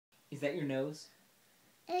Is that your nose?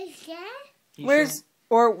 Is that?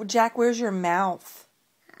 Or Jack, where's your mouth?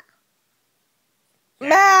 Mouth!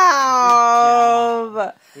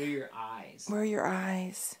 Where are your eyes? Where are your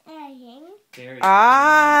eyes? There it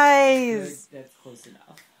Eyes! is. That's close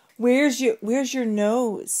enough. Where's your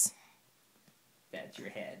nose? That's your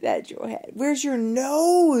head. That's your head. Where's your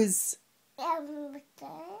nose?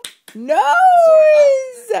 Nose!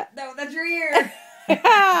 No, that's your ear.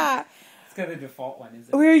 Where It's kind of the default one,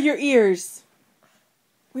 isn't it? are your ears?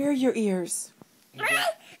 Where are your ears? Can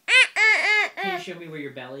you show me where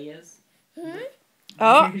your belly is?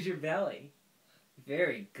 Oh. Where's your belly?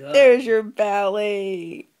 Very good. There's your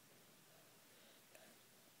belly.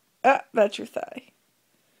 That's your thigh.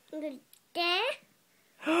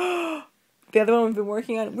 The other one we've been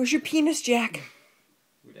working on. Where's your penis, Jack?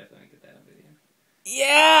 We're definitely going to get that on video.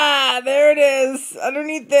 Yeah, there it is.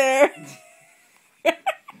 Underneath there.